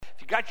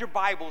got your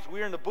Bibles,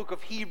 we're in the book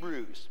of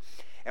Hebrews,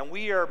 and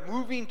we are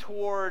moving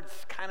towards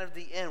kind of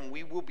the end.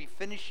 We will be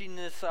finishing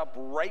this up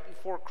right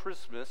before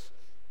Christmas.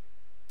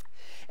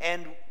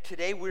 And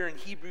today we're in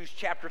Hebrews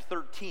chapter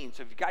 13.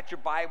 So if you got your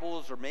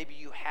Bibles, or maybe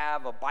you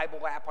have a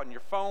Bible app on your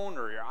phone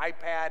or your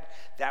iPad,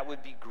 that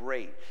would be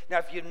great. Now,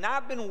 if you've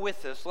not been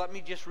with us, let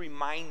me just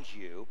remind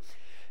you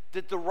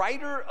that the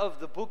writer of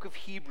the book of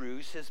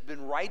Hebrews has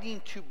been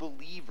writing to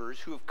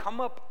believers who have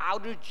come up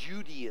out of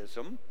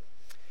Judaism.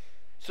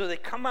 So they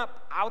come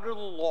up out of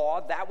the law.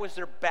 That was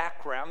their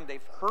background.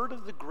 They've heard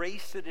of the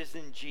grace that is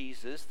in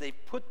Jesus. They've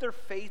put their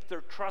faith,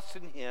 their trust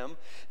in him.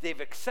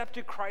 They've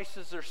accepted Christ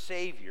as their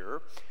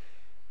Savior.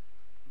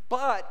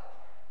 But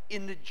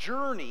in the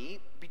journey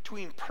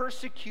between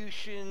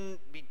persecution,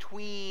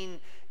 between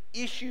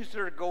issues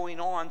that are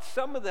going on,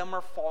 some of them are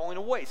falling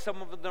away.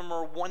 Some of them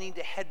are wanting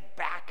to head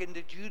back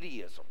into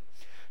Judaism.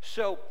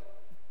 So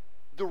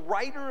the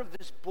writer of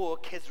this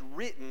book has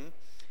written,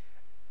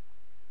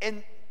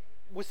 and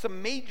with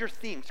some major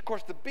themes. Of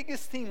course, the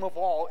biggest theme of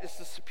all is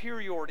the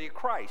superiority of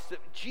Christ, that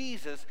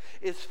Jesus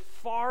is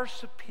far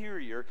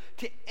superior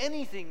to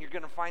anything you're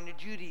going to find in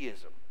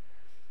Judaism.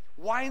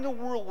 Why in the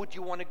world would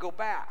you want to go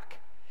back?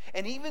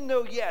 And even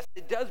though, yes,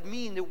 it does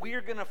mean that we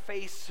are going to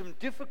face some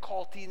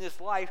difficulty in this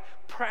life,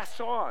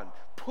 press on,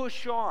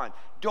 push on,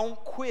 don't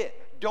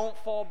quit, don't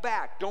fall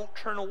back, don't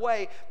turn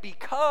away,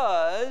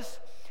 because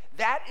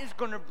that is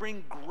going to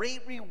bring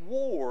great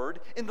reward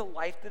in the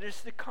life that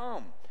is to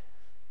come.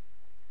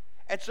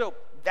 And so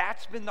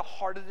that's been the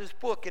heart of this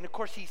book. And of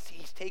course,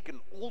 he's taken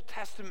Old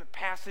Testament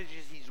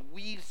passages, he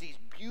weaves these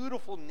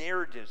beautiful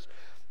narratives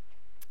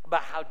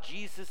about how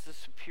Jesus is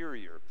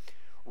superior,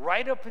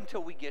 right up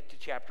until we get to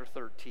chapter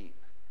 13.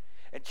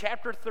 And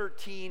chapter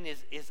 13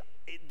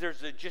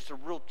 there's just a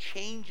real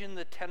change in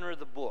the tenor of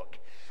the book,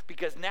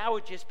 because now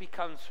it just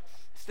becomes,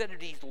 instead of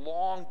these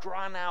long,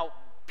 drawn-out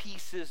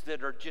pieces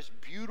that are just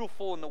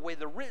beautiful in the way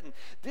they're written,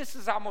 this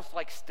is almost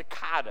like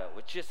staccato.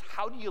 It's just,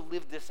 how do you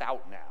live this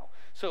out now?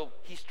 So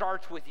he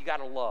starts with, you got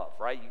to love,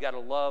 right? You got to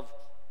love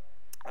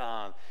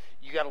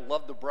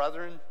the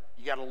brethren.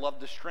 You got to love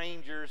the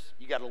strangers.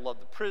 You got to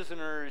love the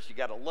prisoners. You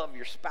got to love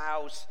your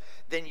spouse.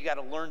 Then you got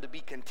to learn to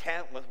be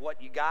content with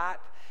what you got.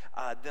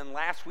 Then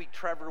last week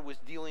Trevor was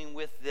dealing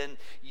with, then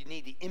you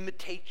need to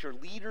imitate your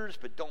leaders,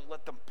 but don't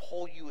let them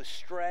pull you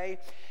astray.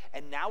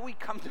 And now we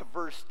come to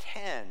verse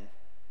 10,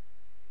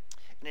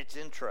 and it's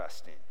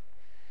interesting,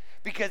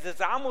 because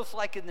it's almost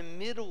like in the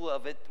middle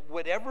of it,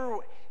 whatever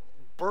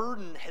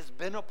burden has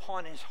been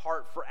upon his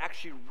heart for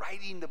actually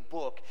writing the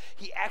book,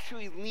 he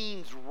actually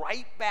leans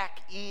right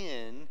back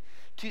in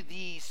to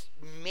these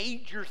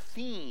major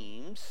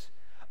themes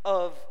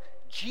of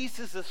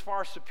Jesus is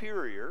far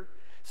superior.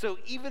 So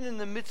even in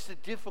the midst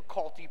of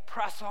difficulty,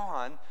 press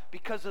on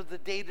because of the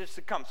day that's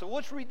to come. So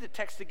let's read the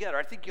text together.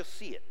 I think you'll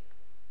see it.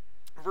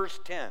 Verse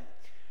 10.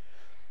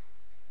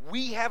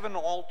 We have an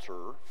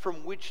altar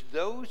from which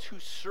those who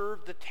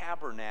serve the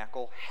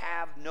tabernacle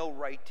have no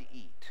right to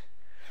eat.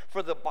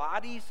 For the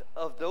bodies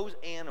of those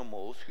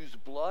animals whose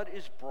blood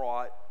is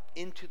brought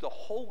into the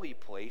holy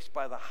place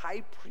by the high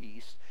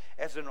priest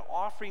as an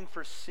offering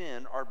for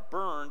sin are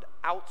burned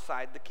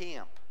outside the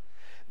camp.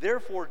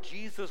 Therefore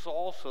Jesus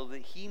also,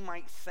 that he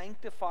might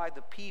sanctify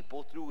the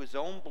people through his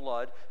own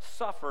blood,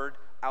 suffered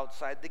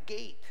outside the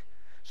gate.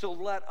 So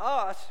let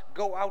us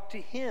go out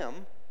to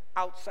him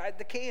outside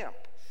the camp,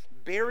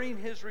 bearing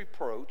his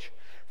reproach.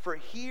 For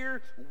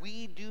here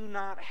we do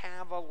not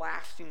have a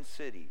lasting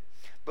city,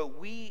 but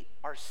we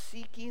are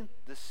seeking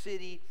the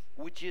city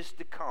which is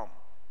to come.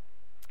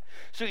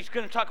 So he's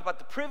going to talk about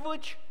the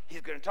privilege.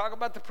 He's going to talk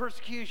about the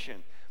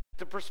persecution,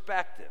 the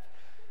perspective.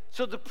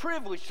 So the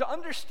privilege, to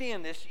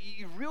understand this,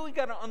 you really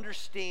got to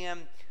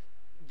understand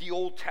the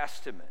Old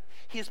Testament.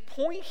 His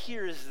point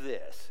here is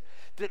this,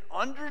 that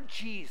under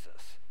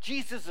Jesus,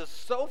 Jesus is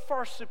so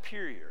far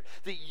superior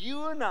that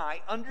you and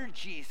I, under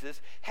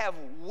Jesus, have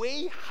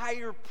way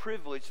higher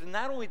privilege than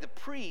not only the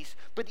priest,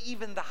 but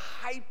even the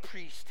high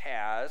priest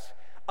has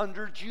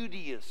under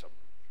Judaism.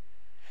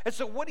 And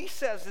so what he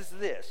says is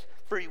this,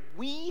 for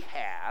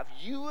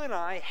you and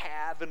I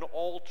have an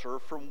altar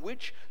from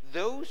which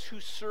those who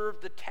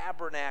serve the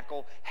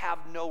tabernacle have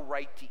no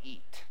right to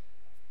eat.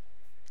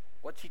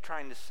 What's he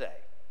trying to say?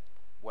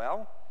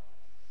 Well,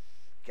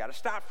 got to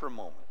stop for a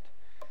moment.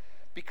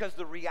 Because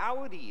the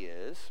reality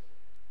is,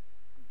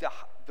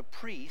 the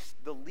priests,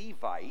 the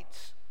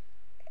Levites,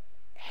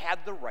 had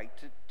the right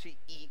to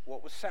eat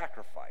what was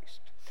sacrificed.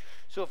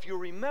 So if you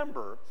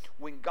remember,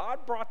 when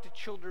God brought the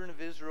children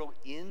of Israel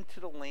into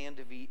the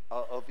land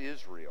of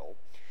Israel,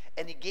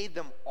 and he gave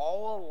them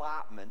all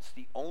allotments,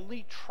 the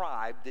only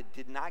tribe that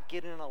did not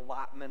get an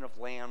allotment of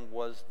land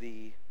was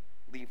the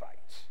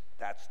Levites.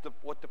 That's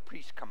what the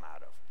priests come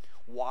out of.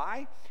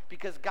 Why?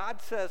 Because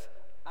God says,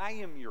 I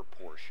am your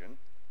portion.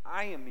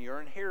 I am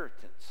your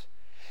inheritance.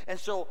 And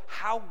so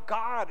how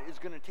God is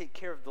going to take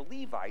care of the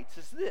Levites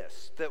is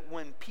this, that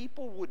when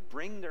people would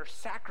bring their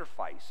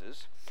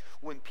sacrifices,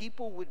 when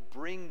people would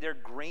bring their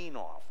grain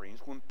offerings,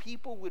 when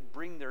people would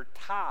bring their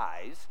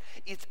tithes,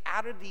 it's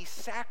out of these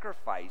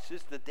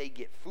sacrifices that they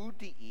get food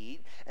to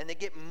eat and they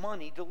get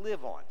money to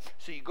live on.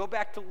 So you go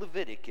back to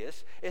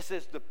Leviticus, it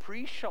says the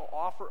priest shall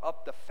offer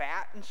up the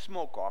fat and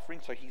smoke offering,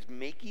 so he's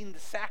making the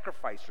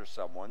sacrifice for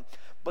someone,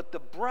 but the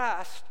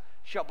breast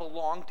shall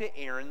belong to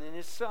Aaron and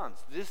his sons.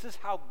 This is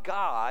how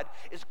God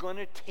is going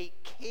to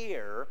take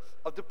care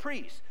of the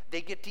priests. They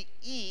get to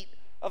eat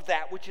of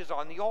that which is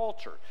on the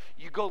altar.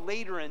 You go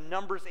later in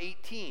Numbers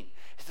 18.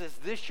 It says,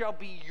 this shall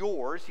be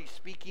yours. He's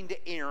speaking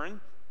to Aaron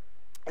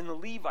and the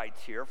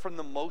Levites here, from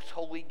the most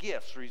holy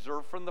gifts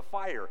reserved from the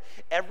fire.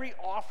 Every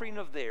offering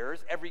of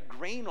theirs, every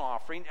grain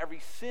offering, every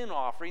sin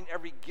offering,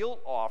 every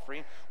guilt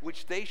offering,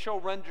 which they shall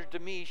render to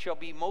me, shall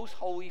be most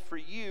holy for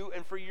you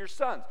and for your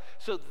sons.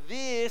 So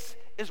this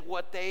is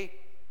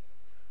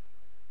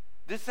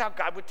how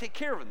God would take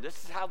care of them.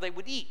 This is how they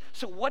would eat.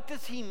 So what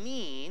does he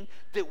mean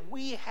that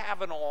we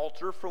have an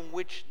altar from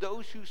which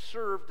those who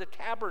serve the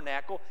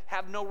tabernacle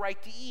have no right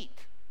to eat?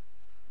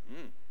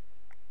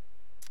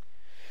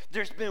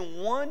 There's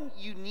been one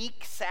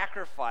unique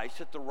sacrifice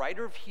that the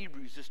writer of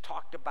Hebrews has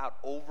talked about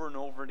over and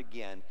over and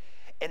again,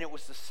 and it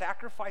was the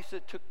sacrifice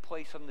that took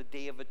place on the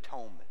Day of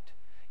Atonement,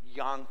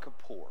 Yom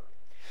Kippur.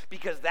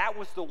 Because that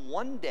was the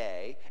one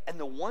day and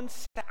the one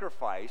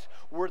sacrifice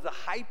where the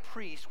high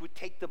priest would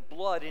take the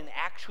blood and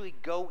actually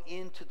go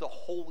into the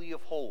Holy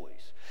of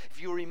Holies. If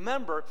you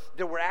remember,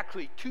 there were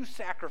actually two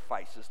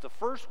sacrifices. The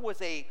first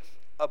was a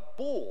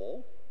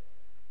bull,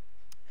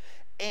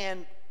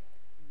 and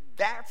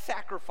that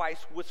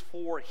sacrifice was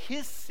for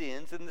his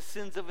sins and the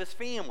sins of his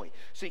family.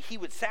 So he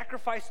would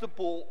sacrifice the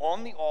bull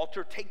on the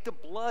altar, take the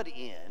blood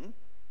in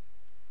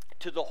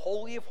to the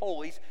Holy of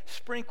Holies,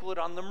 sprinkle it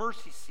on the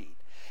mercy seat.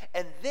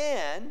 And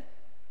then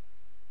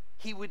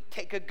he would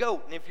take a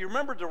goat. And if you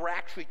remember, there were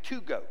actually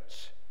two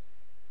goats.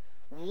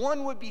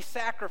 One would be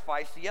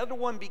sacrificed. The other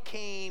one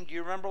became, do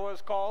you remember what it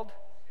was called?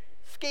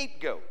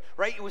 Scapegoat,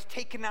 right? It was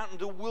taken out in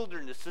the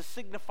wilderness to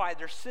signify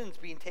their sins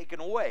being taken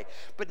away.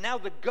 But now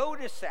the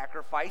goat is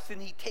sacrificed,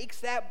 and he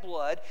takes that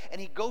blood and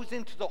he goes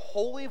into the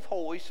Holy of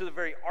Holies, to the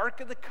very Ark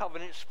of the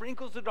Covenant,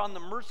 sprinkles it on the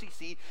mercy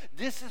seat.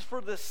 This is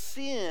for the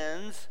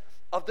sins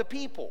of the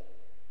people.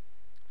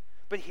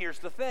 But here's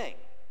the thing.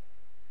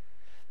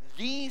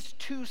 These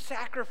two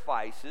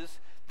sacrifices,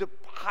 the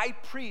high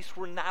priests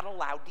were not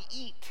allowed to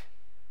eat.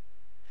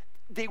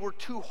 They were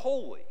too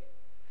holy.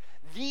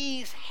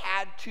 These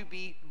had to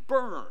be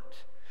burned.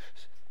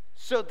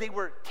 So they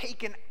were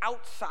taken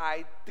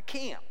outside the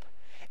camp.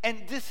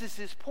 And this is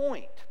his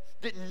point,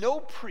 that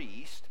no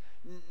priest,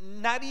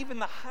 not even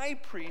the high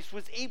priest,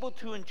 was able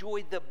to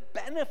enjoy the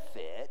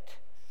benefit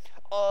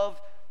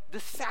of the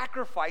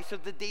sacrifice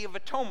of the Day of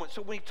Atonement.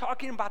 So when he's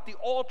talking about the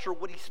altar,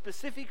 what he's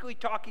specifically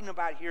talking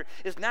about here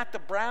is not the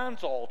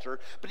bronze altar,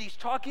 but he's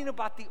talking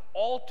about the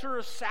altar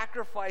of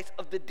sacrifice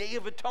of the Day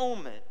of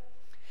Atonement.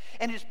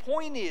 And his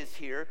point is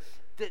here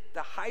that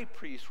the high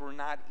priests were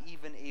not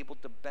even able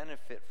to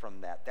benefit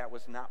from that. That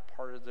was not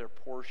part of their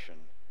portion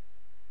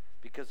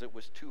because it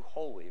was too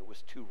holy, it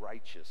was too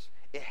righteous.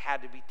 It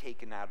had to be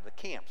taken out of the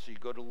camp. So you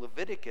go to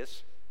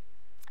Leviticus,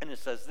 and it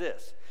says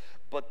this,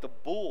 but the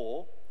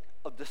bull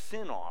of the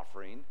sin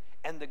offering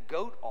and the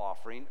goat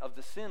offering of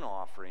the sin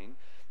offering,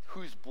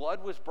 whose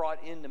blood was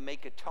brought in to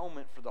make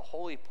atonement for the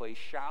holy place,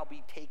 shall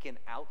be taken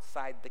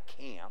outside the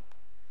camp,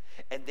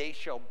 and they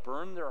shall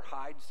burn their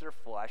hides, their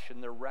flesh,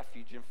 and their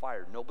refuge in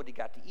fire. Nobody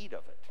got to eat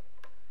of it.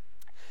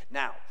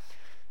 Now,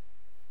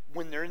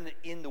 when they're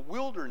in the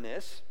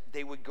wilderness,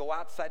 they would go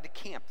outside the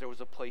camp. There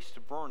was a place to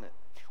burn it.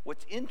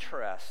 What's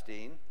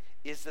interesting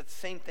is that the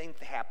same thing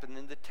happened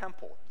in the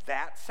temple.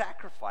 That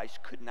sacrifice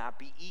could not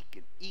be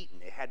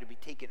eaten. It had to be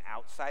taken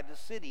outside the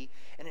city,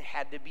 and it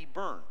had to be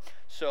burned.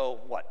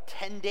 So,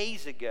 10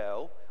 days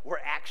ago, we're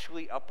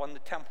actually up on the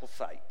temple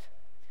site.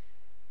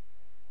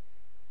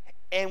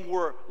 And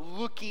we're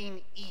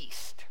looking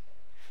east.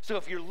 So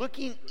if you're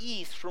looking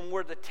east from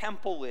where the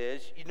temple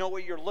is, you know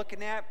what you're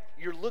looking at?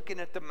 You're looking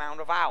at the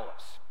Mount of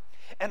Olives.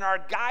 And our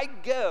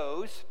guide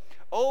goes,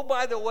 oh,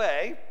 by the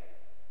way,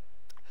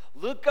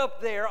 look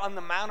up there on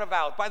the Mount of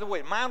Olives. By the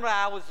way, Mount of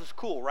Olives is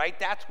cool, right?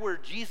 That's where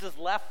Jesus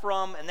left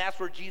from, and that's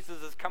where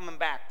Jesus is coming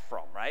back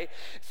from, right?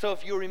 So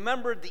if you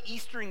remember the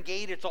Eastern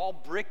Gate, it's all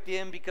bricked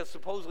in because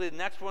supposedly the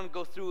next one to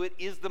go through it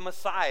is the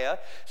Messiah.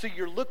 So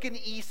you're looking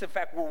east. In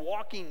fact, we're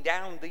walking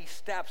down these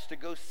steps to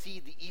go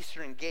see the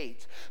Eastern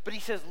Gates. But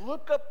he says,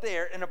 look up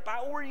there, and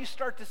about where you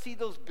start to see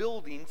those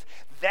buildings,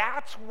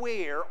 that's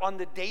where on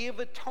the Day of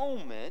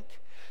Atonement,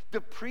 the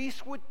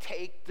priest would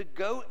take the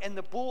goat and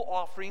the bull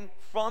offering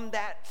from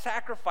that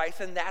sacrifice,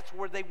 and that's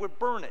where they would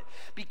burn it.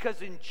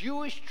 Because in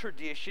Jewish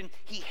tradition,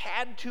 he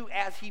had to,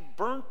 as he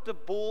burnt the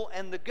bull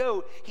and the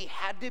goat, he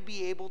had to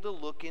be able to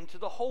look into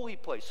the holy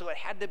place. So it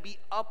had to be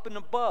up and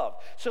above.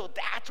 So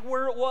that's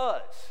where it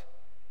was.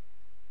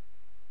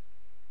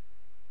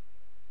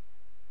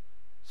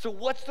 So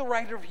what's the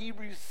writer of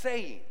Hebrews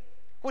saying?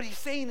 What he's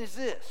saying is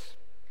this,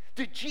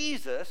 to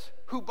Jesus,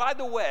 who, by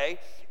the way,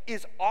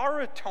 is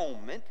our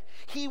atonement.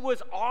 He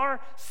was our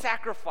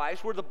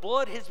sacrifice where the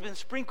blood has been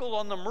sprinkled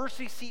on the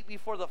mercy seat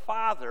before the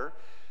Father.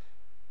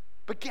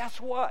 But guess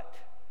what?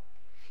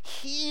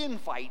 He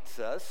invites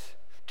us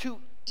to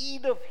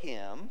eat of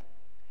him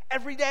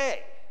every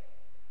day.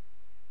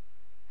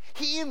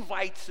 He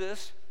invites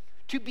us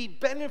to be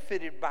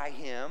benefited by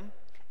him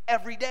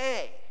every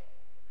day,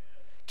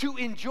 to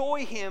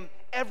enjoy him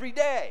every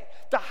day.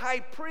 The high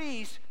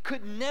priest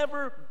could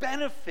never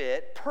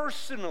benefit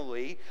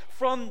personally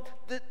from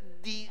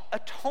the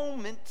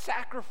atonement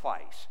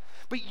sacrifice.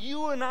 But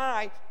you and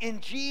I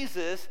in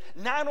Jesus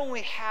not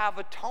only have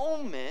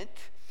atonement,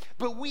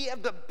 but we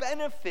have the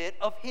benefit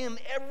of him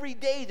every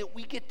day, that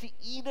we get to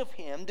eat of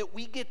him, that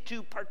we get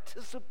to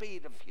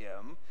participate of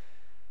him.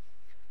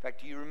 In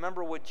fact, do you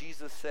remember what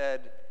Jesus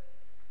said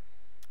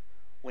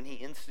when he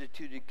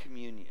instituted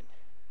communion?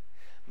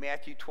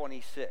 Matthew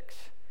 26,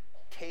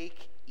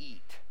 take,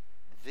 eat,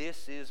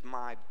 this is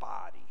my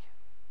body.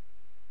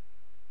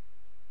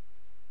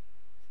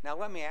 Now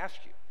let me ask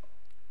you,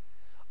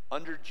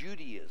 under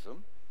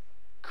Judaism,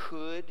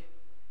 could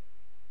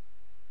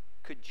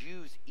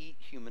Jews eat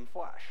human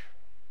flesh?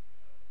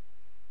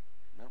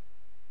 No.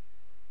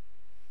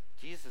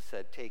 Jesus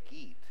said, take,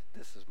 eat,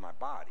 this is my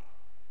body.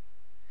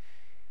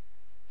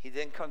 He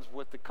then comes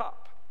with the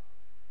cup.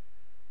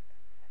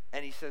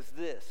 And he says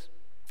this.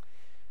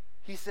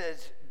 He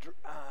says,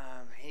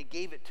 he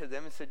gave it to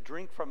them and said,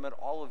 drink from it,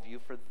 all of you,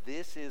 for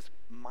this is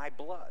my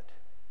blood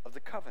of the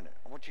covenant.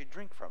 I want you to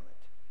drink from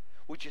it,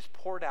 which is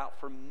poured out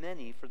for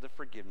many for the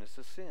forgiveness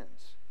of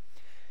sins.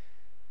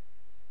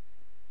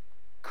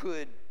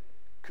 Could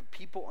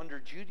people under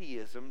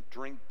Judaism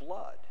drink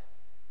blood?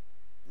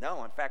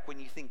 No. In fact, when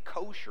you think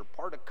kosher,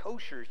 part of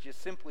kosher is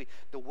just simply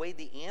the way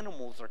the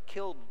animals are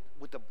killed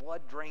with the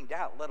blood drained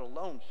out, let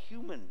alone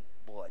human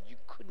blood. You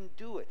couldn't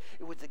do it.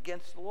 It was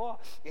against the law.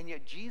 And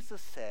yet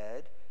Jesus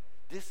said,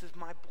 this is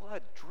my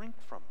blood, drink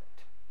from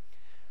it.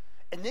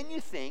 And then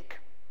you think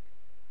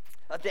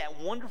of that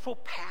wonderful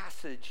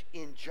passage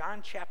in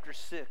John chapter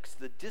 6,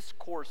 the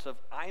discourse of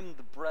I'm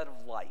the bread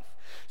of life.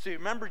 So you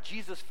remember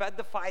Jesus fed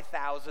the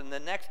 5,000. The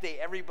next day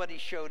everybody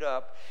showed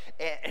up,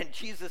 and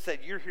Jesus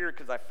said, you're here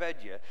because I fed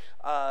you.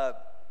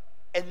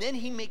 And then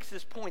he makes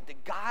this point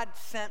that God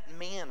sent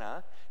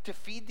manna to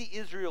feed the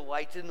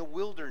Israelites in the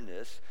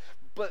wilderness,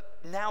 but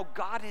now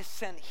God has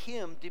sent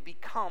him to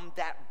become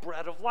that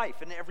bread of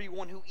life and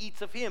everyone who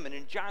eats of him. And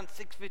in John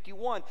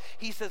 6:51,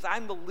 he says,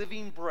 I'm the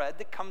living bread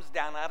that comes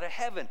down out of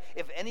heaven.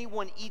 If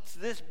anyone eats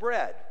this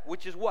bread,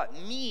 which is what?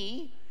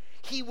 Me,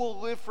 he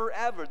will live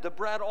forever. The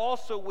bread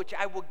also which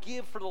I will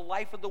give for the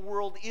life of the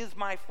world is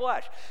my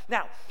flesh.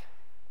 Now,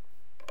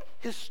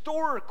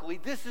 historically,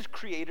 this has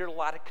created a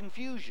lot of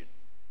confusion.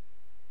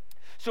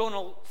 So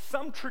in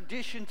some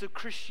traditions of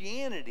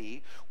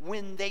Christianity,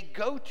 when they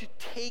go to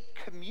take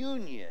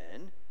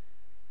communion,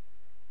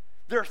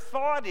 their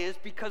thought is,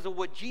 because of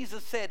what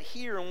Jesus said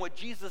here and what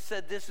Jesus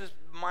said, this is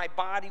my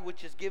body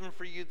which is given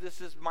for you, this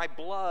is my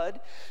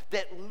blood,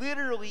 that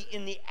literally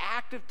in the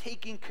act of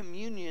taking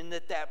communion,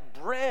 that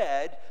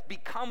bread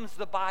becomes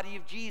the body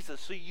of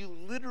Jesus. So you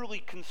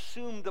literally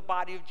consume the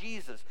body of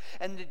Jesus,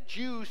 and the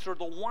juice or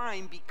the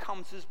wine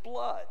becomes his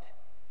blood.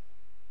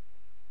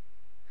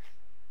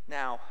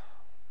 Now,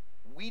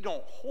 we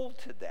don't hold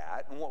to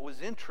that, and what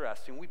was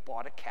interesting, we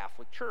bought a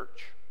Catholic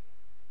church.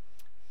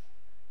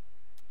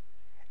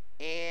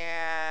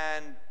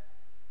 And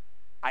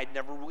I'd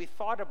never really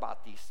thought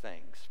about these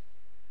things,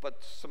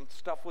 but some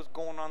stuff was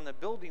going on in the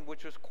building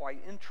which was quite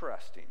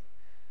interesting.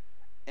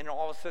 And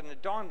all of a sudden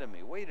it dawned on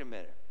me, wait a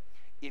minute,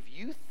 if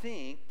you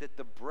think that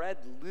the bread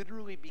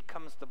literally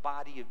becomes the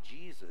body of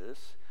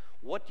Jesus,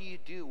 what do you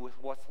do with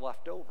what's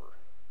left over?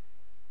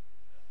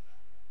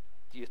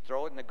 Do you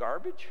throw it in the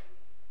garbage?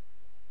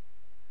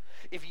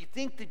 If you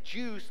think the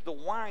juice, the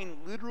wine,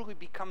 literally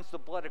becomes the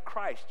blood of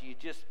Christ, do you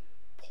just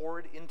pour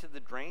it into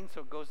the drain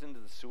so it goes into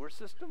the sewer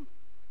system?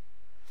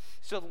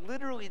 So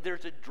literally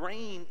there's a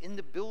drain in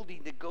the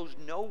building that goes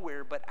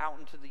nowhere but out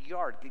into the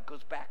yard. It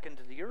goes back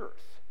into the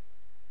earth.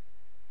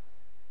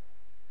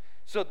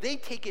 So they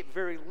take it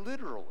very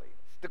literally.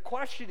 The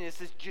question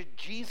is did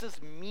Jesus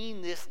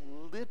mean this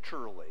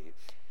literally?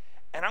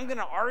 And I'm going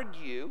to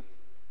argue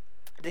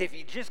that if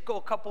you just go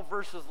a couple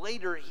verses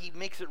later, he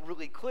makes it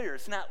really clear.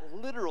 It's not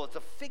literal, it's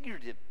a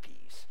figurative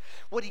piece.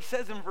 What he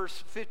says in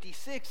verse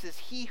 56 is,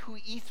 he who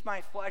eats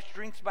my flesh,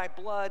 drinks my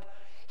blood,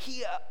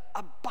 he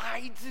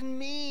abides in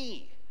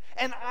me,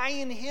 and I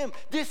in him.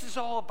 This is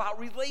all about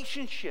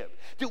relationship,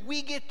 that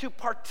we get to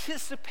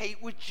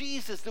participate with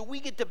Jesus, that we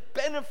get to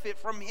benefit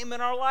from him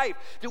in our life,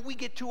 that we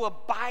get to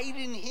abide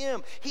in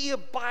him. He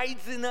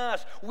abides in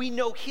us. We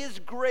know his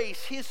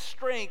grace, his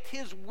strength,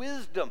 his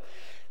wisdom.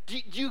 Do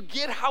you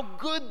get how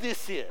good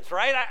this is,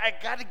 right? I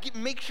got to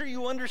make sure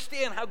you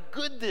understand how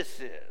good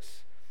this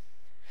is.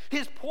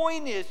 His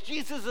point is,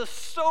 Jesus is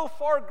so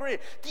far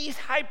greater. These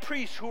high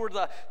priests who are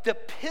the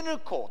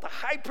pinnacle, the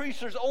high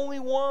priest, there's only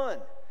one.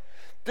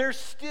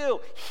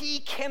 he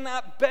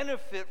cannot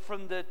benefit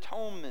from the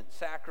atonement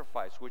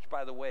sacrifice, which,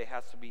 by the way,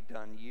 has to be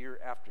done year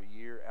after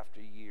year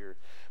after year.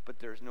 But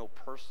there's no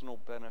personal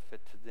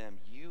benefit to them.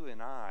 You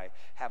and I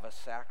have a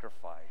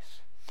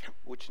sacrifice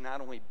which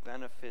not only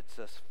benefits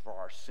us for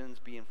our sins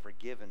being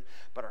forgiven,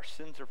 but our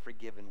sins are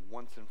forgiven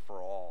once and for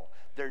all.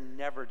 They're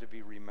never to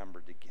be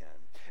remembered again.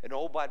 And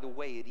oh, by the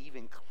way, it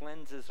even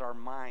cleanses our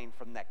mind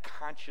from that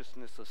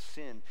consciousness of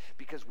sin,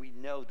 because we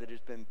know that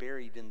it's been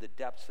buried in the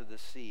depths of the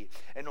sea.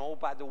 And oh,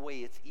 by the way,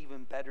 it's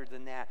even better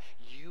than that.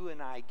 You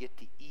and I get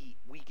to eat.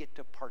 We get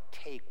to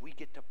partake. We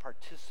get to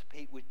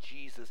participate with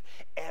Jesus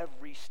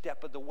every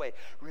step of the way.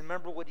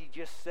 Remember what he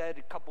just said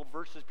a couple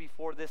verses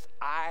before this?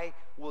 I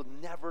will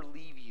never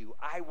leave you.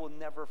 I will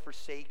never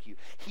forsake you.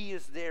 He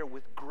is there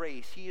with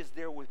grace. He is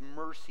there with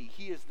mercy.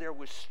 He is there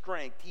with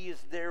strength. He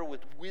is there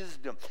with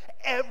wisdom.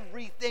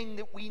 Everything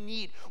that we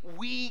need,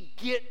 we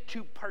get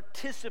to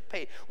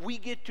participate. We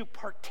get to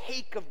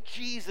partake of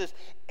Jesus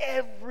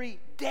every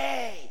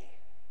day.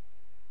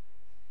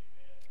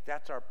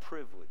 That's our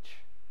privilege.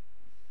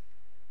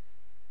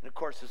 And of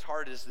course, as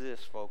hard as this,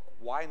 folks,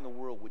 why in the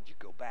world would you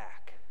go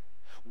back?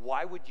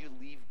 Why would you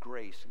leave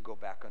grace and go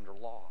back under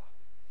law?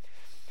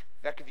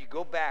 In fact, if you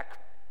go back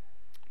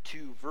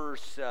to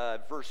verse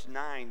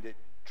 9 that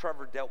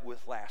Trevor dealt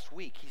with last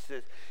week, he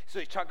says, so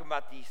he's talking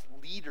about these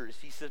leaders.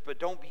 He says, but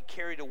don't be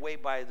carried away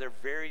by their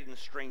varied and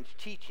strange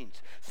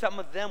teachings. Some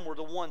of them were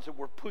the ones that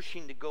were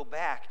pushing to go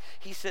back.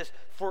 He says,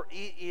 for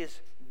it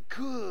is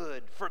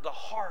good for the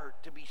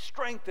heart to be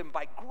strengthened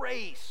by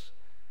grace,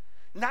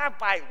 not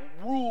by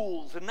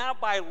rules and not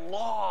by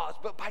laws,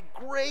 but by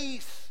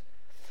grace.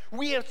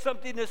 We have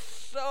something that's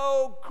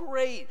so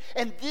great,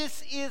 and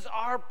this is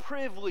our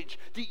privilege,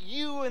 that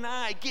you and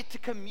I get to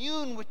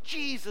commune with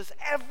Jesus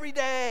every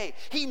day.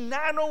 He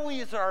not only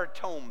is our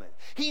atonement,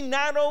 he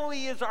not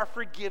only is our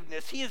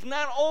forgiveness, he is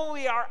not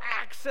only our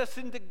access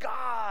into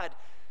God,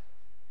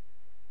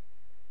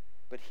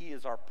 but he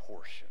is our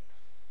portion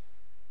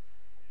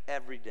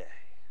every day.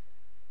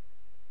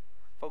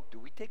 Folks, do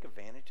we take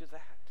advantage of that?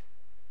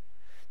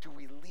 Do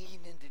we lean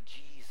into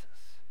Jesus?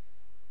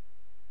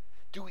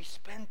 Do we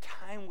spend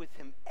time with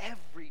him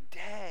every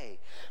day,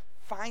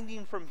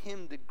 finding from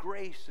him the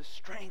grace, the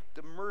strength,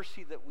 the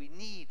mercy that we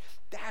need?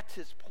 That's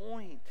his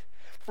point.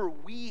 For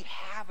we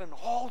have an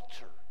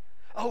altar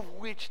of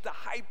which the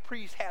high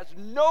priest has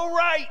no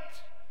right,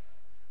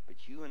 but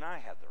you and I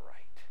have the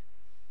right,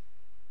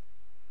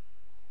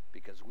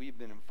 because we've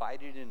been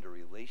invited into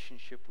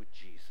relationship with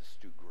Jesus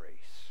through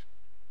grace.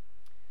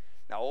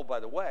 Now, oh, by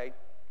the way,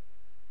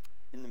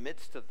 in the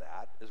midst of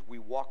that, as we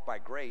walk by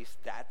grace,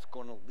 that's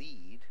going to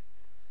lead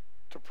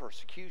to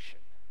persecution.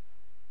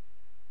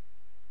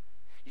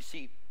 You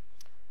see,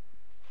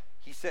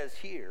 he says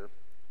here,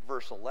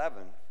 verse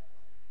 11,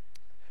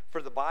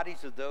 for the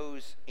bodies of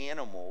those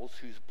animals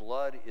whose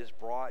blood is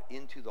brought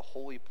into the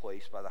holy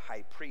place by the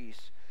high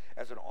priest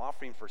as an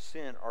offering for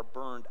sin are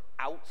burned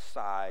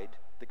outside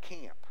the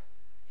camp.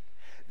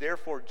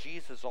 Therefore,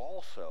 Jesus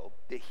also,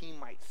 that he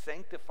might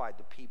sanctify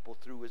the people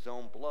through his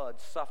own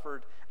blood,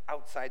 suffered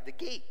outside the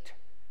gate.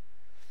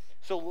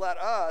 So let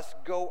us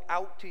go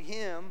out to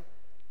him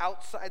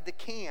outside the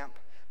camp,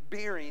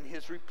 bearing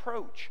his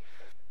reproach.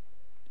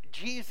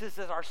 Jesus,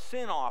 as our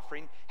sin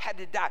offering, had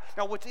to die.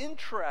 Now, what's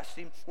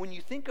interesting, when you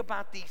think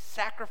about the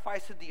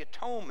sacrifice of the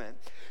atonement,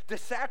 the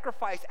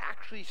sacrifice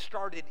actually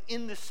started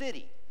in the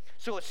city.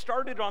 So it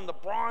started on the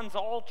bronze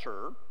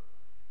altar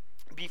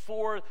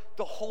before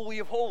the Holy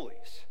of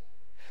Holies.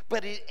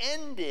 But it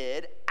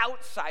ended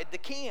outside the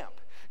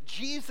camp.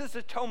 Jesus'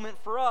 atonement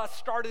for us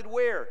started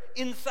where?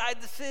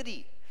 Inside the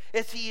city.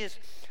 As he is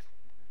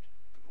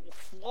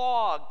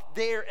flogged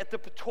there at the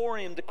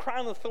Praetorium, the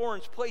crown of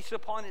thorns placed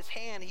upon his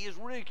hand, he is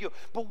ridiculed.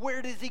 But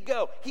where does he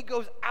go? He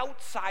goes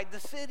outside the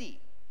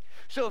city.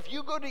 So if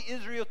you go to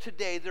Israel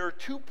today, there are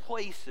two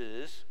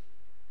places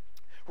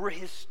where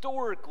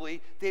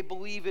historically they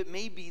believe it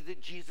may be that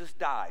Jesus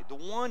died. The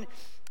one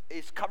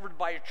is covered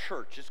by a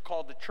church. It's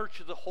called the Church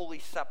of the Holy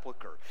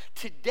Sepulchre.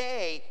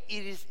 Today,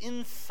 it is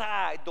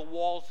inside the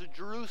walls of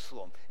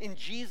Jerusalem. In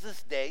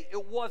Jesus' day,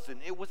 it wasn't.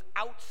 It was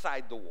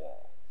outside the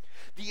wall.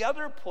 The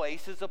other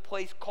place is a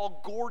place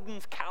called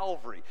Gordon's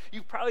Calvary.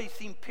 You've probably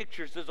seen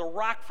pictures. There's a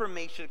rock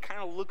formation. It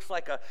kind of looks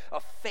like a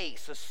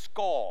face, a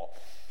skull.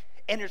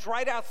 And it's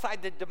right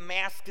outside the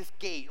Damascus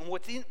Gate. And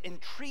what's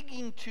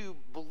intriguing to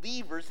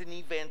believers and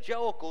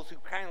evangelicals who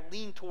kind of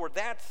lean toward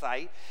that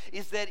site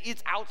is that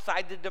it's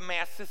outside the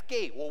Damascus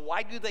Gate. Well,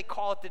 why do they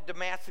call it the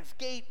Damascus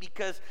Gate?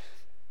 Because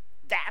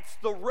that's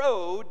the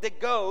road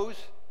that goes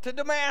to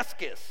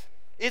Damascus.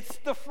 It's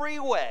the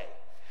freeway.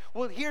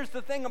 Well, here's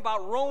the thing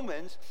about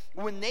Romans.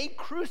 When they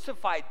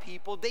crucified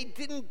people, they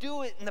didn't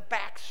do it in the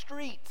back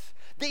streets.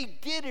 They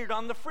did it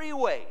on the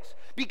freeways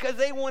because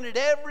they wanted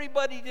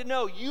everybody to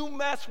know, you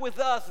mess with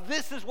us,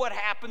 this is what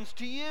happens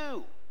to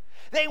you.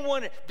 They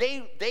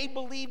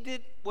believed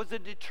it was a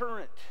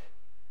deterrent.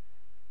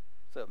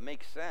 So it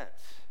makes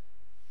sense.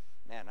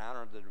 Man, out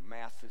on the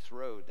Damascus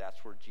Road,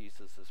 that's where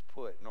Jesus is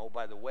put. And oh,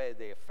 by the way,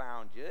 they have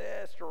found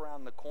just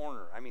around the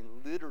corner, I mean,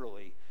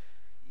 literally,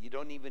 You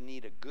don't even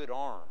need a good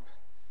arm.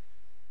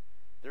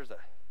 There's a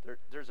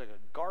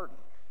garden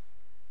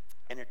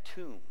and a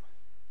tomb.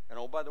 And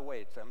oh, by the way,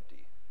 it's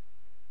empty.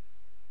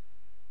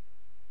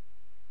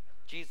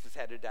 Jesus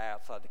had to die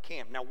outside the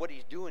camp. Now, what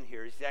he's doing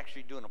here is he's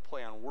actually doing a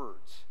play on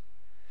words.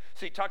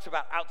 So he talks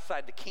about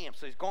outside the camp.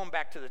 So he's going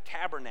back to the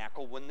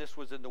tabernacle when this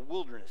was in the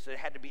wilderness. It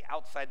had to be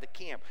outside the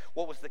camp.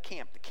 What was the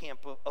camp? The camp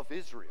of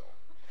Israel.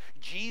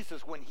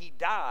 Jesus, when he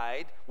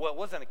died, well, it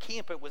wasn't a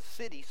camp, it was a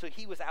city, so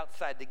he was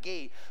outside the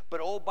gate.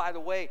 But oh, by the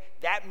way,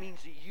 that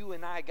means that you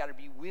and I got to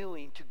be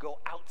willing to go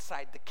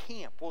outside the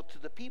camp. Well, to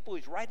the people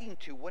he's writing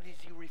to, what is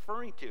he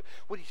referring to?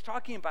 What he's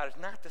talking about is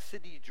not the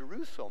city of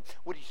Jerusalem.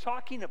 What he's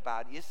talking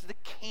about is the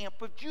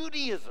camp of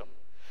Judaism.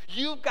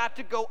 You've got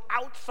to go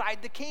outside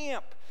the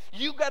camp.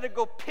 You've got to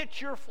go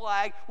pitch your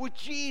flag with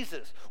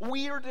Jesus.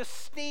 We are to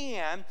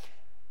stand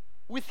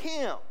with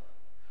him,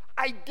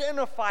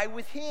 identify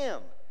with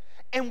him.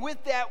 And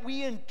with that,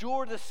 we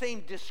endure the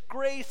same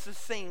disgrace, the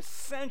same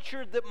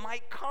censure that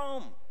might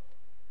come.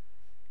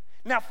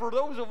 Now, for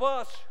those of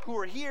us who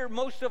are here,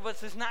 most of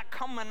us is not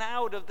coming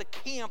out of the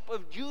camp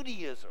of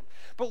Judaism.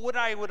 But what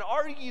I would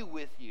argue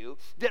with you,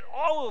 that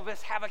all of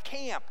us have a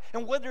camp.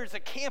 And whether it's a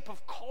camp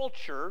of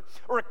culture,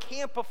 or a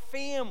camp of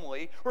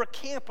family, or a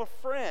camp of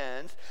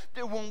friends,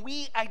 that when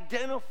we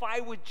identify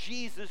with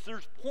Jesus,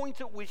 there's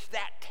points at which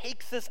that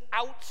takes us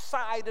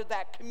outside of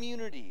that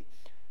community.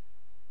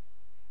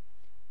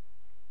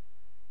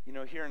 You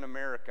know, here in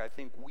America, I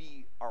think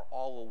we are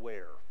all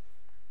aware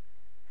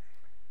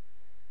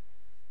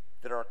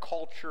that our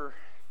culture,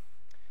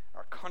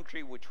 our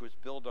country, which was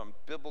built on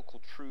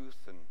biblical truth,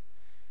 and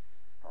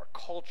our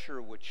culture,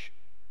 which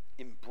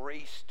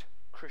embraced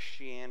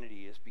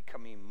Christianity, is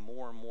becoming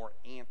more and more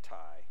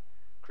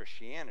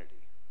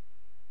anti-Christianity.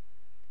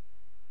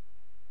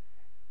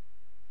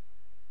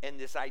 And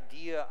this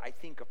idea, I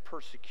think, of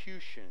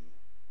persecution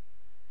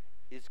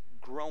is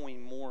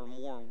growing more and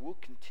more, and will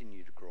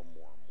continue to grow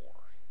more and more.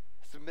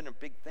 This has been a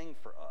big thing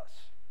for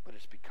us, but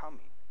it's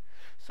becoming.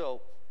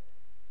 So,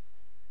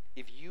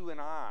 if you and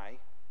I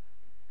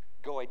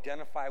go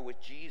identify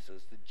with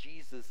Jesus, that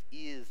Jesus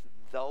is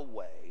the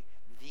way,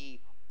 the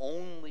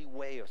only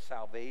way of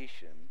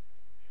salvation,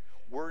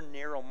 we're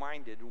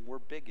narrow-minded and we're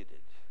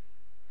bigoted.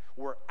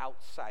 We're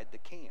outside the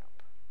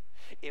camp.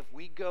 If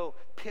we go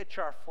pitch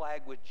our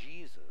flag with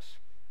Jesus,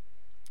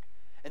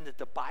 and that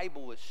the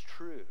Bible is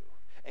true,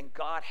 and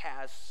God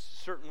has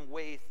certain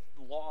ways,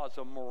 laws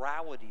of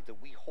morality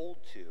that we hold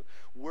to,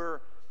 we're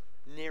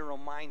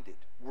narrow-minded,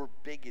 we're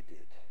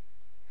bigoted.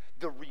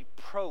 The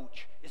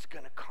reproach is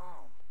going to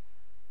come,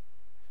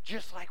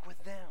 just like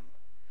with them.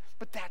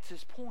 But that's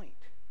his point.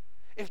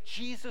 If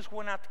Jesus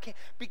went out to camp,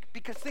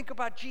 because think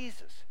about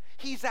Jesus.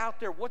 He's out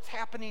there. What's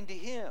happening to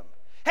him?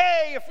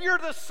 Hey, if you're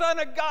the Son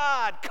of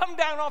God, come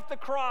down off the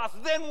cross,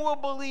 then we'll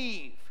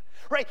believe.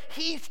 Right?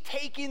 He's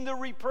taking the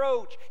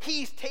reproach.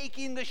 He's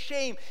taking the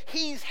shame.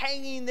 He's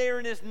hanging there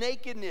in his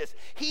nakedness.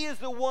 He is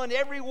the one,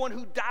 everyone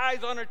who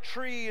dies on a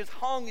tree is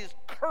hung, is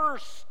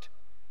cursed.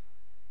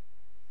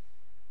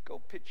 Go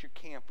pitch your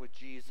camp with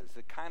Jesus.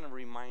 It kind of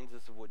reminds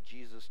us of what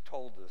Jesus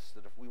told us,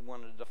 that if we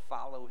wanted to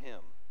follow him,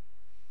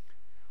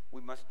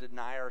 we must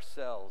deny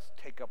ourselves,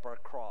 take up our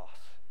cross,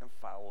 and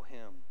follow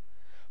him.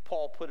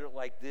 Paul put it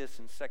like this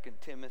in 2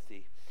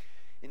 Timothy.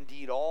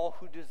 Indeed, all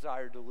who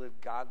desire to live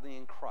godly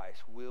in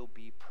Christ will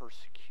be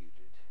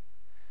persecuted.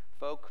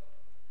 Folk,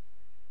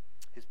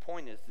 his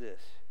point is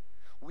this.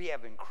 We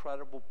have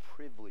incredible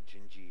privilege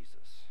in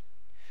Jesus.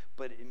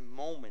 But in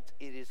moments,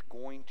 it is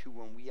going to,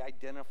 when we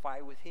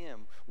identify with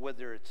him,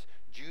 whether it's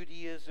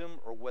Judaism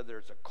or whether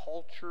it's a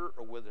culture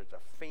or whether it's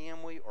a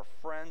family or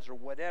friends or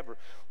whatever,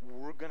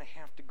 we're going to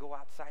have to go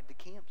outside the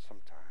camp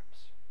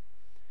sometimes.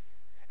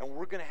 And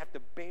we're going to have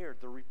to bear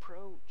the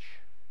reproach.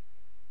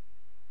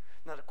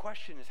 Now the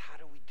question is, how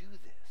do we do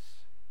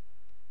this?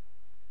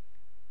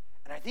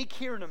 And I think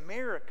here in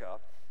America,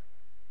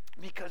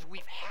 because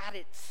we've had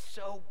it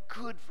so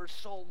good for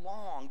so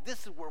long,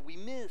 this is where we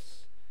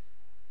miss.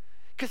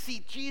 Because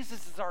see,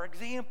 Jesus is our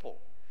example.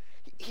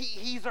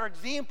 He's our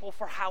example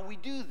for how we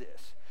do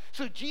this.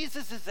 So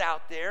Jesus is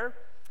out there,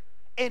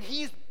 and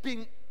he's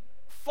been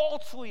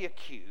falsely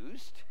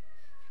accused.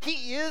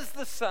 He is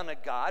the Son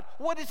of God.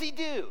 What does he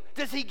do?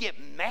 Does he get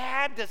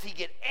mad? Does he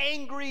get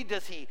angry?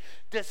 Does he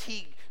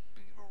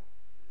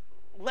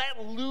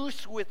let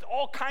loose with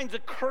all kinds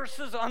of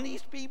curses on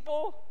these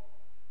people?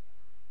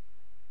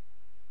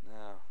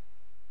 No.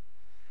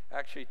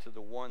 Actually, to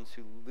the ones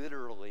who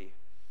literally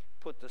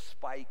put the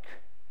spike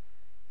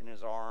in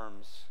his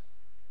arms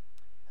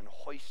and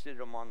hoisted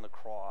him on the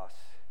cross,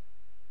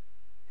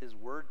 his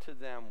word to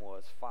them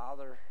was,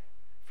 Father,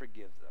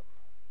 forgive them.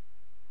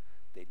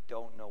 They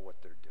don't know what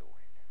they're doing.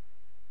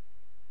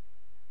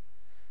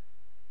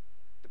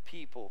 The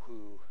people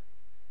who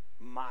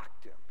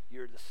mocked him,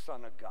 you're the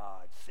Son of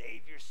God,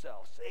 save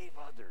yourself, save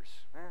others.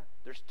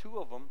 There's two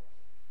of them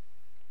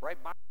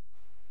right by.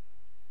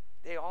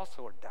 They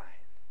also are dying.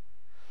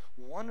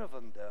 One of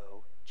them,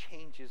 though,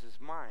 changes his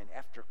mind.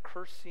 After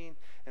cursing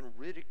and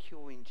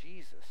ridiculing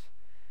Jesus,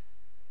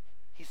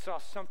 he saw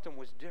something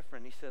was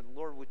different. He said,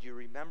 Lord, would you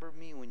remember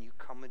me when you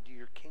come into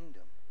your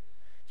kingdom?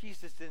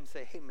 Jesus didn't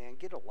say, hey man,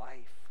 get a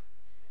life.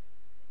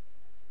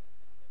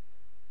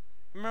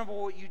 Remember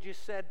what you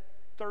just said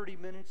 30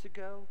 minutes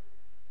ago?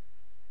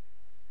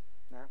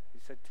 No, he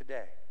said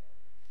today.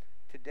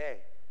 Today,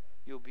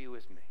 you'll be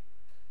with me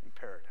in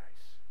paradise.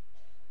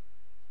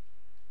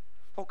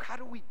 Folks, how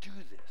do we do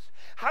this?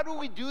 How do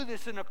we do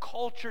this in a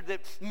culture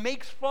that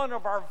makes fun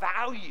of our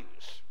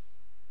values?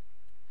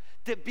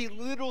 That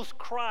belittles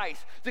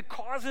Christ, that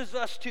causes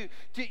us to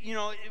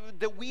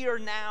that we are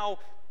now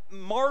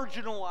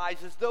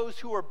marginalized as those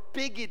who are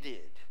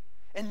bigoted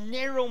and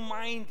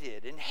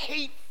narrow-minded and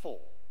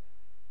hateful.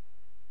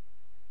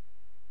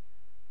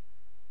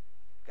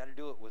 Got to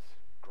do it with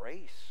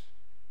grace.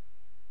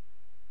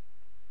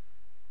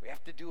 We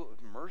have to do it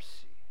with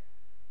mercy.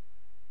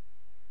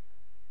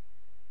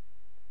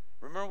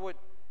 Remember what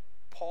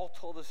Paul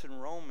told us in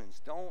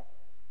Romans. Don't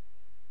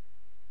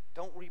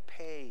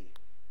repay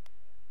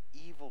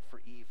evil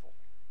for evil.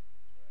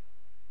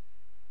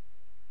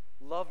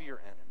 Love your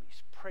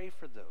enemies. Pray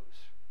for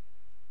those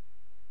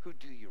who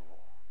do you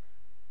wrong.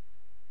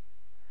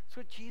 That's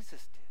what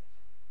Jesus did.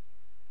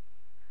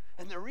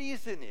 And the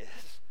reason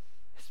is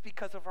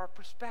because of our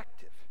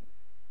perspective.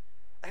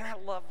 And I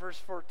love verse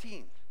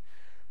 14.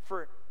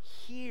 For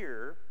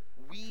here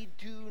we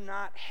do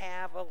not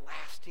have a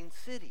lasting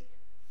city,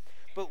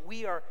 but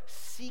we are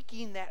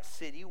seeking that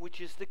city which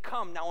is to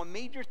come. Now, a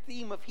major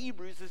theme of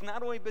Hebrews has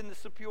not only been the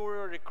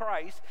superiority of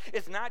Christ,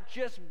 it's not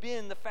just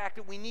been the fact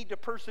that we need to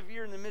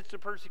persevere in the midst of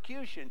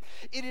persecution.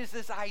 It is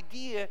this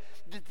idea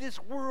that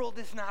this world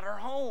is not our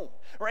home,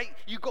 right?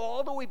 You go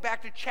all the way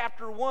back to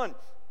chapter 1,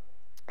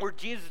 where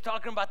Jesus is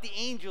talking about the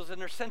angels, and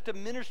they're sent to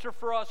minister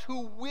for us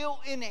who will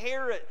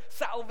inherit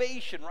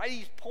salvation, right?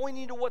 He's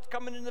pointing to what's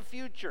coming in the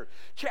future.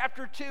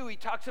 Chapter 2, he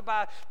talks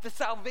about the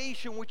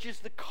salvation which is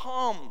to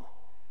come.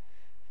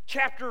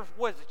 Chapter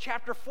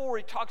 4,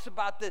 he talks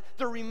about that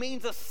there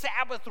remains a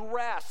Sabbath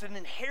rest, an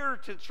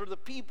inheritance for the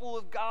people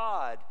of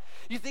God.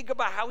 You think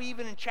about how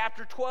even in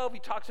chapter 12, he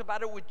talks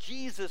about it with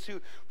Jesus, who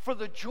for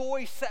the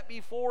joy set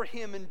before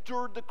him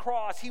endured the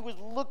cross. He was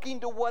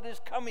looking to what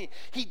is coming.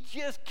 He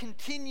just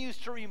continues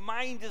to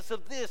remind us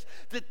of this,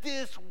 that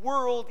this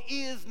world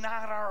is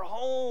not our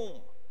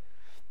home.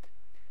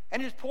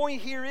 And his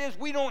point here is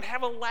we don't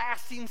have a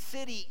lasting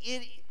city.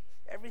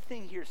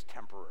 Everything here is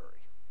temporary.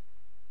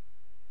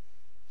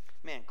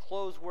 Man,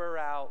 clothes wear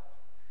out,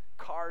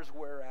 cars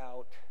wear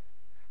out,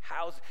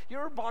 house. You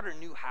ever bought a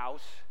new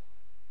house?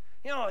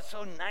 You know, it's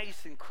so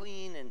nice and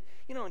clean, and,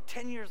 and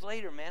 10 years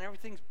later, man,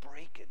 everything's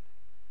breaking.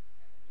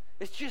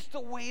 It's just the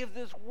way of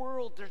this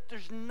world.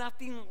 There's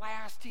nothing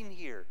lasting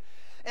here.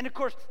 And, of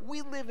course,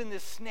 we live in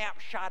this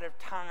snapshot of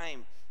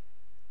time,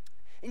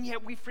 and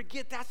yet we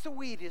forget that's the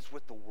way it is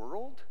with the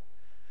world.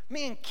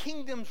 Man,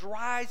 kingdoms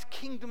rise,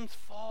 kingdoms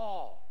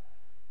fall.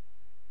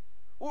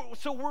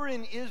 So we're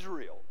in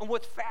Israel, and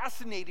what's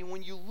fascinating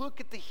when you look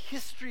at the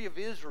history of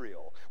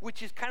Israel,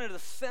 which is kind of the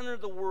center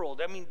of the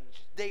world. I mean,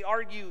 they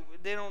argue,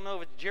 they don't know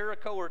if it's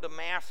Jericho or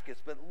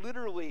Damascus, but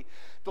literally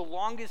the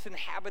longest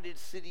inhabited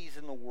cities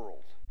in the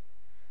world.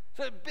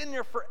 So it's been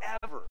there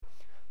forever.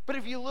 But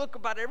if you look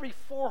about every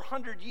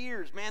 400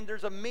 years, man,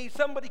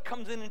 somebody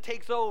comes in and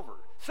takes over.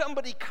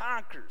 Somebody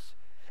conquers.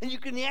 And you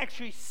can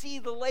actually see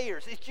the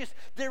layers. It's just,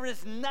 there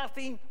is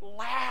nothing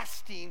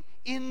lasting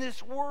in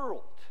this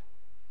world.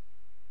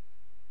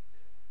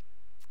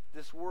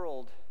 This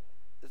world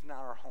is not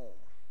our home.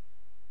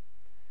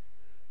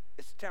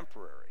 It's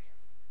temporary.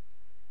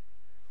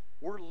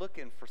 We're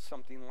looking for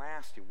something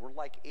lasting. We're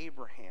like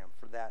Abraham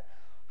for that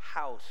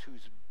house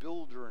whose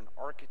builder and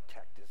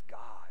architect is God.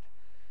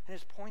 And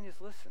his point is,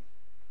 listen,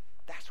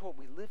 that's what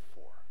we live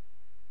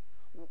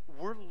for.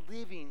 We're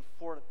living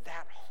for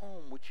that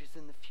home which is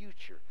in the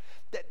future.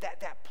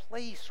 That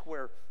place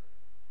where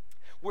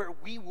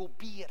we will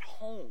be at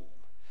home.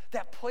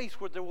 That place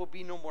where there will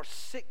be no more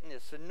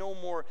sickness and no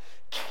more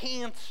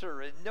cancer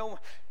and no...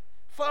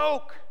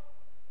 Folk,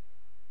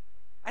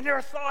 I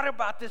never thought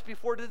about this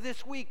before to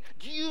this week.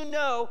 Do you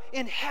know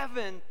in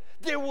heaven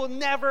there will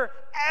never,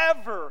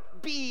 ever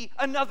be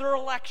another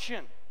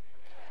election?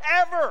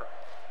 Ever.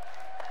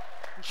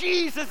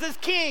 Jesus is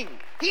king.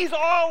 He's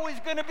always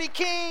going to be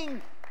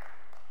king.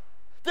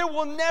 There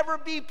will never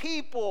be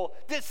people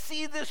that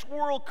see this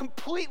world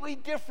completely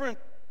different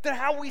than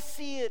how we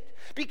see it,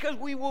 because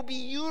we will be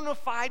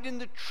unified in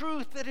the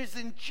truth that is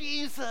in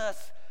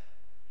Jesus.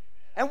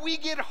 And we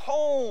get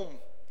home,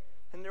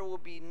 and there will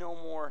be no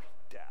more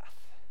death,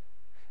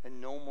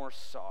 and no more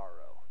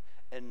sorrow,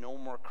 and no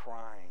more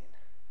crying.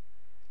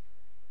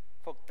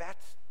 Folks,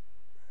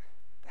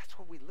 that's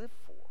what we live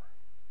for.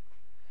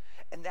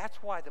 And that's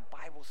why the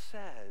Bible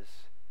says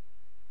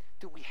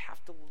that we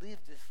have to live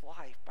this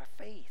life by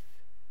faith.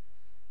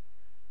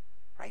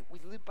 Right? We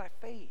live by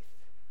faith.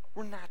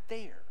 We're not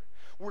there.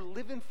 We're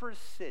living for a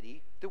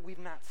city that we've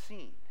not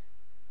seen,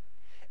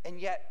 and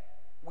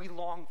yet we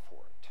long for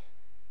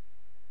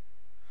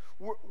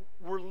it.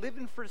 We're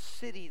living for a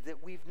city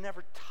that we've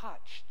never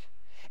touched,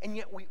 and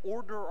yet we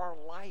order our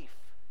life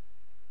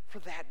for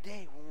that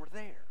day when we're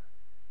there.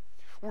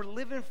 We're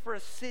living for a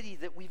city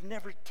that we've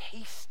never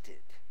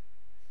tasted.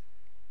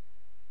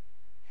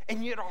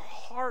 And yet our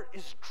heart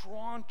is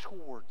drawn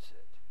towards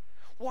it.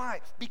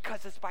 Why?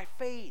 Because it's by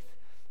faith.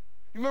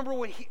 Remember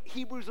what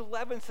Hebrews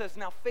 11 says,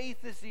 now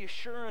faith is the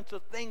assurance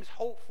of things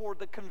hoped for,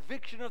 the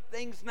conviction of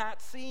things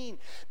not seen.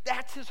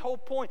 That's his whole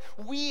point.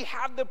 We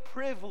have the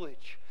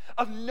privilege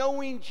of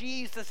knowing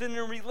Jesus and in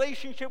a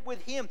relationship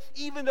with him,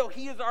 even though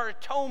he is our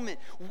atonement.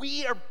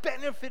 We are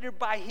benefited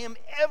by him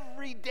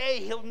every day.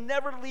 He'll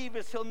never leave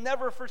us. He'll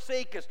never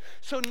forsake us.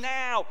 So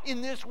now,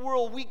 in this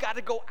world, we got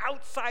to go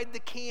outside the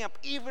camp,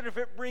 even if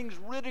it brings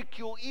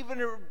ridicule, even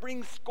if it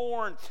brings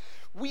scorn.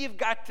 We've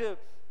got to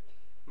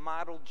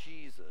model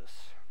Jesus.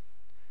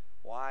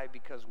 Why?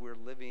 Because we're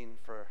living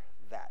for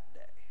that day.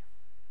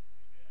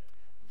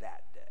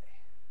 That day.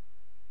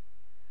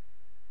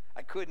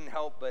 I couldn't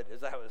help but,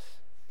 as I was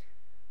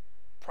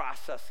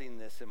processing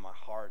this in my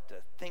heart, to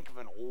think of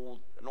an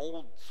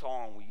old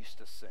song we used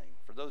to sing.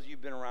 For those of you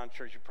who've been around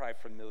church, you're probably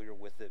familiar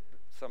with it, but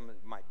some of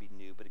it might be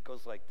new, but it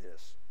goes like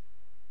this.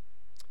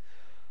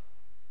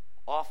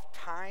 Oft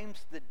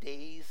times the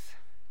days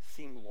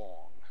seem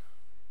long.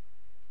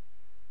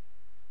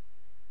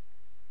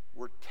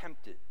 We're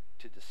tempted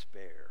to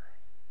despair,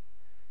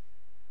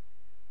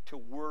 to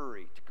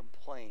worry, to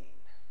complain.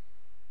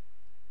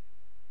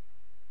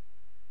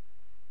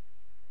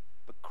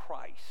 But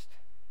Christ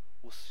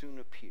will soon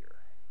appear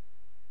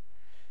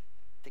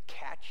to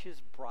catch his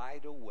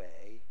bride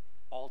away,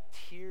 all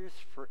tears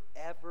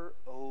forever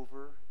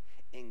over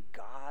in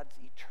God's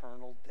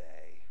eternal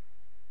day.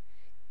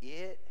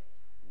 It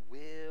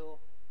will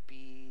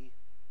be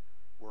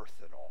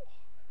worth it all.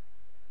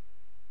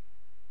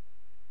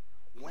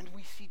 When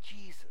we see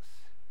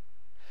Jesus,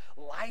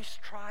 life's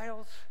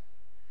trials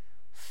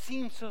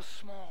seem so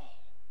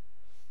small.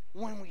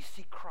 When we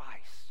see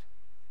Christ,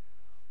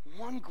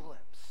 one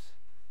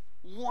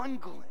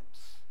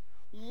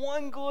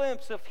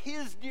glimpse of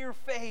his dear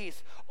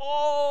face,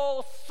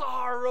 all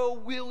sorrow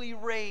will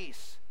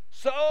erase.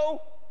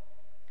 So,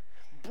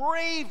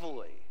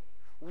 bravely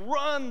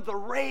run the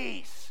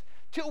race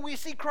till we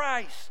see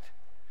Christ.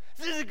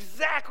 This is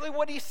exactly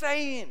what he's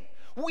saying.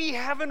 We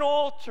have an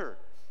altar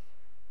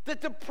that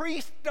the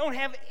priests don't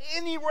have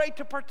any right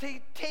to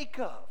partake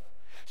of.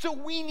 So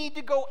we need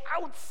to go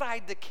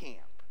outside the camp.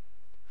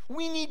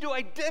 We need to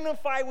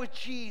identify with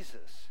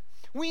Jesus.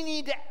 We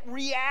need to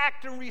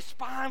react and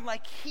respond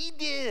like he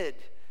did,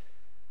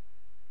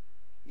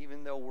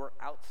 even though we're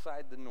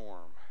outside the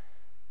norm,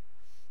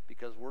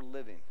 because we're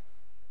living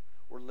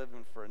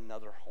for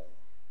another home.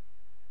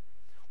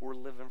 We're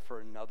living for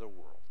another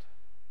world.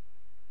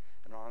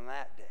 And on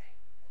that day,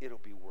 it'll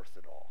be worth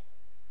it all.